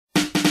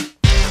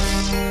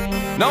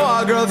Now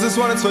all girls, this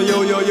one is for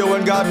you, yo,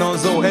 and God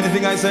knows so.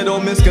 Anything I say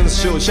don't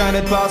misconstrue.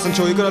 Shinehead passing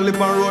through, you could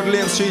live on road,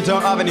 lane, street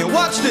or avenue.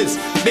 Watch this,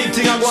 big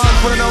thing I go on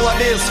for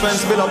nowadays.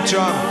 Fence build up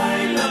charm.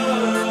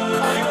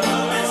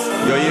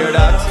 You hear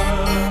that?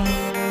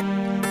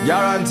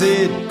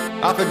 Guaranteed,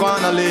 I fi go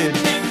on a lead.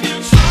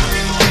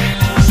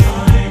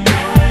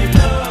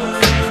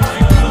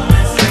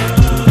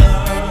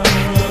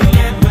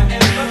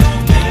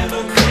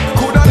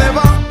 Coulda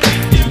never.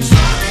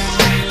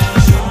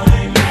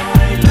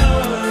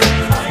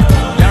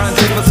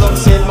 Guaranteed for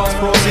succeed, must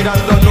proceed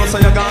and don't know so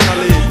you're gonna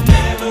lead.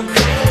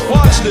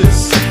 Watch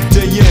this.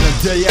 Day in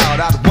and day out,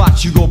 I'd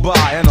watch you go by.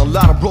 And a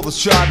lot of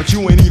brothers try, but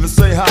you ain't even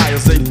say hi.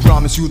 As they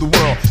promise you the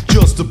world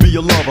just to be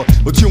your lover,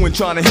 but you ain't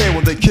trying to hear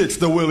when they kicks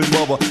the willy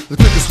lover. The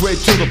quickest way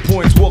to the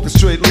point, walk a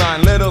straight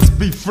line. Let us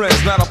be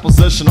friends, not a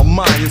possession of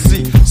mine. You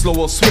see, slow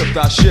or swift,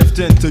 I shift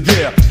into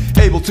gear,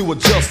 able to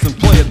adjust and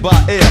play it by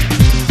ear.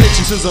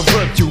 Patience is a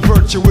virtue,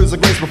 virtue is a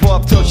grace. Before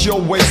I touch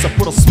your waist, I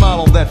put a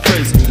smile on that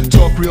face.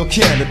 Talk real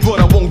candid, but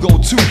I won't go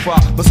too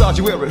far. Massage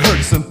you where it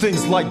hurts and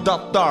things like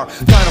that are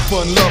kind of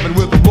fun loving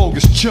with a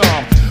bogus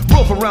charm.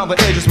 Rough around the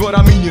edges, but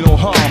I mean you no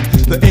harm.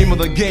 The aim of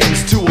the game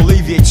is to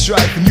alleviate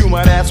strife, and you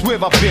might ask, where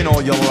have I been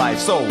all your life?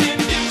 So,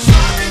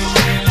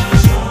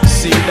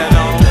 see that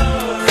now?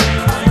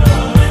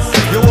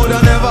 You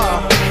woulda never.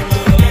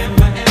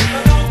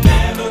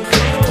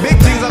 Big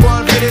things are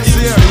going for this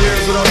year.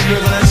 Years without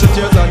years and extra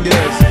tears and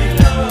gears.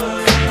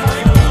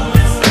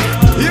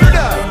 Hear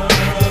that?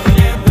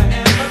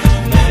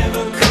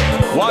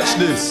 Watch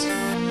this.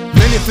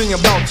 Anything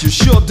about you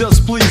sure does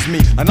please me,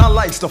 and I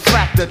likes the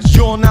fact that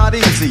you're not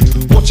easy.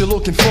 What you're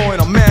looking for in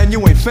a man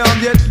you ain't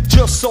found yet,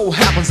 just so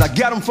happens I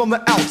got him from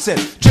the outset.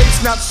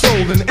 Drake's not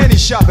sold in any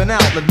shopping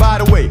outlet. By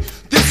the way,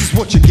 this is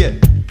what you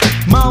get.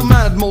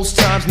 Mild-mannered most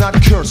times, not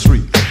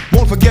cursory.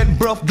 Won't forget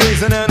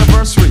birthdays and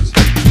anniversaries.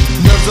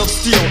 Nerves of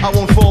steel, I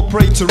won't fall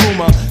prey to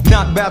rumor.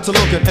 Not bad to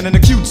look at and an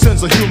acute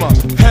sense of humor.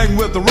 Hang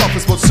with the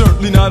roughest, but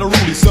certainly not a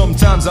Rudy.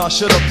 Sometimes I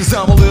shut up cause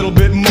I'm a little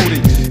bit moody.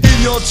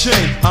 In your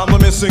chain, I'm the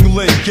missing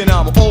link, and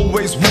I'm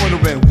always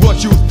wondering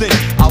what you think.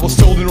 I was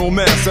told in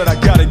romance that I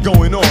got it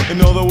going on.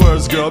 In other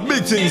words, girl,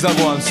 big things I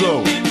want,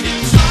 so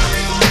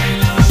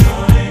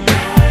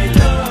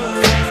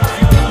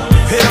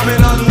hit 'em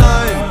in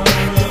online.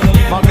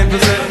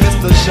 Magnificent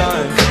Mr.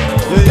 Shine.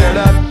 You hear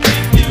that?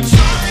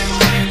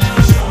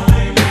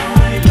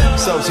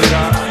 So,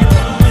 sweetheart,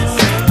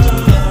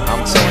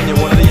 I'm telling you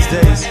one of these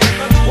days,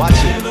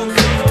 watch it.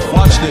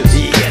 Watch this.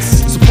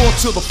 Yes. Support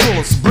to the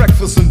fullest,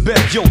 breakfast in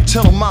bed. Yo,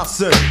 tell 'em I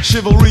said,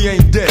 chivalry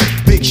ain't dead.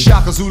 Big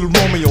Shaka Zulu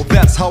Romeo,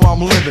 that's how I'm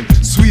living.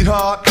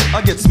 Sweetheart,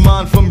 I get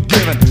mine from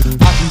giving.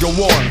 I can go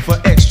on for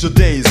extra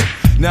days.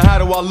 Now how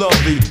do I love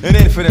thee in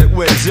infinite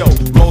ways? Yo,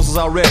 roses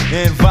are red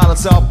and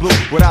violets are blue.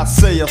 What I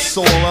say a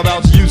soul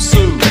about you,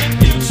 Sue.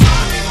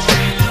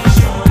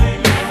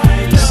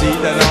 See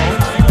that now?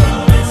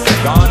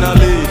 Gonna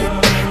lead it.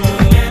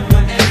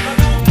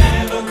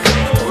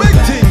 Big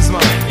things,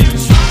 man.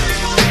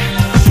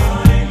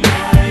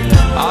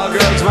 All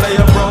girls, whether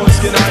you're brown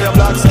skin or you're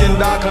black skin,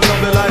 dark and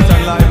lovely, light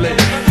and lively.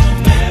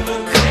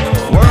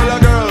 World of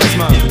girls,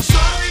 man.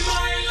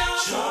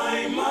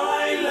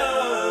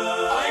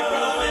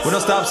 We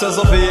don't stop says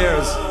for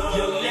years.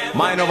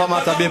 Mind over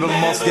matter, baby,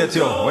 must get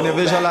you. When you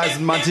visualize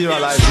and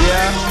materialize,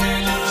 yeah?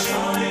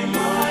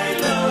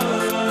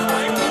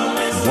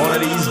 One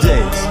of these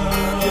days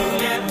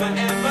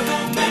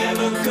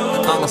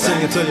I'ma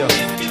sing it to you.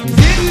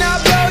 Didn't I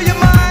blow your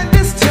mind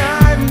this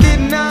time,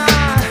 didn't I?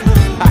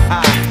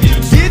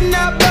 Didn't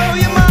I blow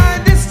your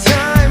mind this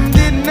time,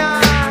 didn't I?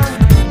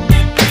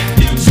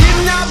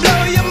 Didn't I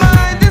blow your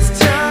mind this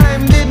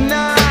time, didn't I?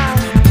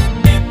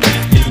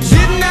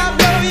 Didn't I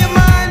blow your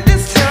mind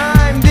this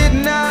time,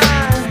 didn't I?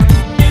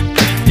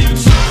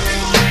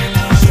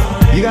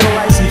 You got a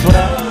license for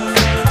that?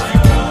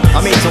 I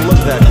mean to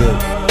look that good.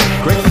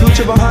 Great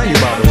future behind you,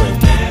 by the way.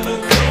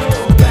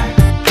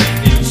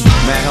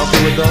 Man, help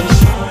you with those?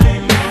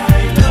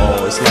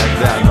 Oh, it's like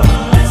that, man.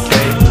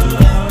 Okay?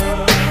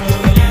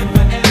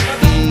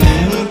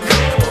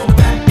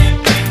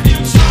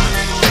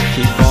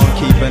 Keep on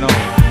keeping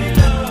on.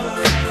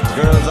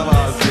 Girls of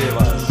all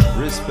flavors,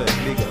 respect,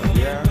 big up.